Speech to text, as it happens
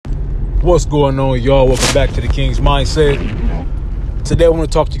What's going on, y'all? Welcome back to the King's Mindset. Today I want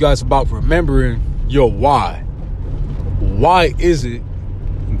to talk to you guys about remembering your why. Why is it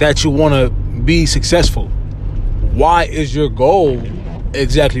that you want to be successful? Why is your goal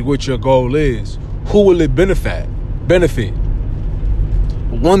exactly what your goal is? Who will it benefit?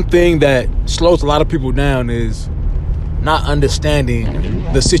 One thing that slows a lot of people down is not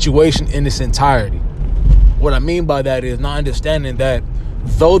understanding the situation in its entirety. What I mean by that is not understanding that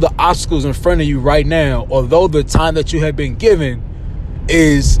though the obstacles in front of you right now, or though the time that you have been given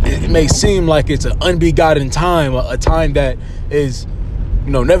it may seem like it's an unbegotten time, a time that is,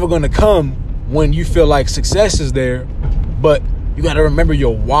 never going to come when you feel like success is there. But you got to remember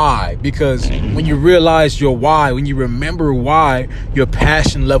your why, because when you realize your why, when you remember why, your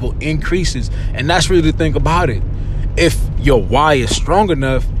passion level increases. And that's really the thing about it. If your why is strong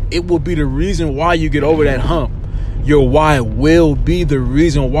enough, it will be the reason why you get over that hump. Your why will be the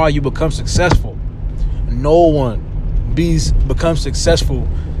reason why you become successful. No one becomes successful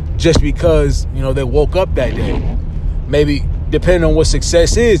just because, they woke up that day. Maybe depending on what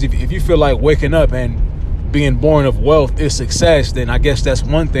success is, if you feel like waking up and being born of wealth is success, then I guess that's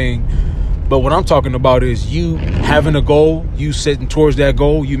one thing. But what I'm talking about is you having a goal, you sitting towards that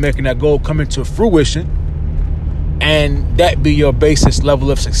goal, you making that goal come into fruition, and that be your basis level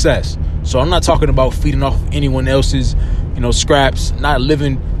of success. So I'm not talking about feeding off anyone else's, scraps, not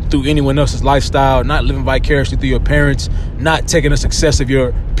living through anyone else's lifestyle, not living vicariously through your parents, not taking the success of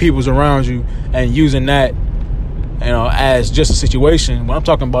your peoples around you and using that, as just a situation. What I'm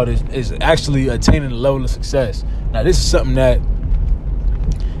talking about is actually attaining a level of success. Now, this is something that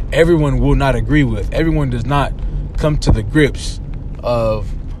everyone will not agree with. Everyone does not come to the grips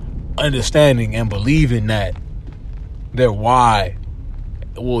of understanding and believing that their why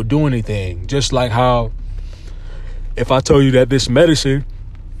will do anything. Just like how if I told you that this medicine,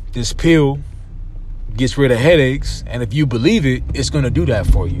 this pill, gets rid of headaches, and if you believe it, it's going to do that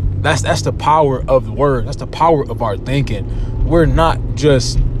for you. That's the power of the word. That's the power of our thinking. We're not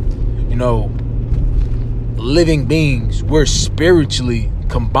just, living beings. We're spiritually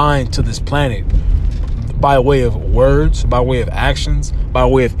combined to this planet by way of words, by way of actions, by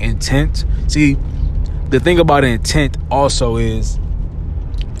way of intent. See, the thing about intent also is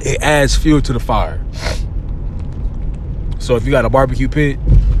it adds fuel to the fire. So if you got a barbecue pit,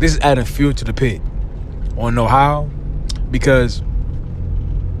 this is adding fuel to the pit. Want to know how? Because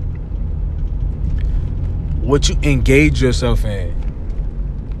what you engage yourself in,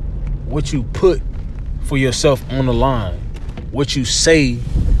 what you put for yourself on the line, what you say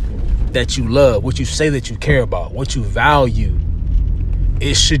that you love, what you say that you care about, what you value,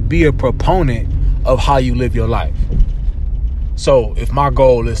 it should be a proponent of how you live your life. So if my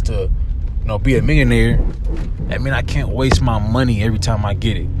goal is to, be a millionaire, that means I can't waste my money every time I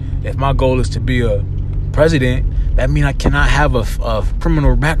get it. If my goal is to be a president, that means I cannot have a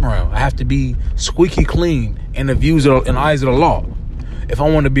criminal background. I have to be squeaky clean in the eyes of the law. If I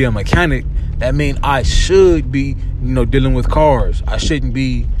want to be a mechanic, that means I should be, dealing with cars. I shouldn't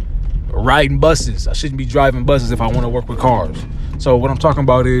be riding buses. I shouldn't be driving buses if I want to work with cars. So what I'm talking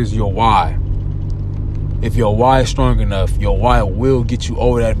about is your why. If your why is strong enough, your why will get you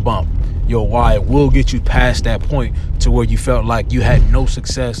over that bump. Your why will get you past that point to where you felt like you had no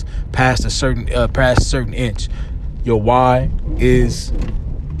success past a certain inch. Your why is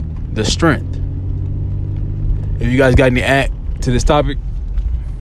the strength. If you guys got any add to this topic,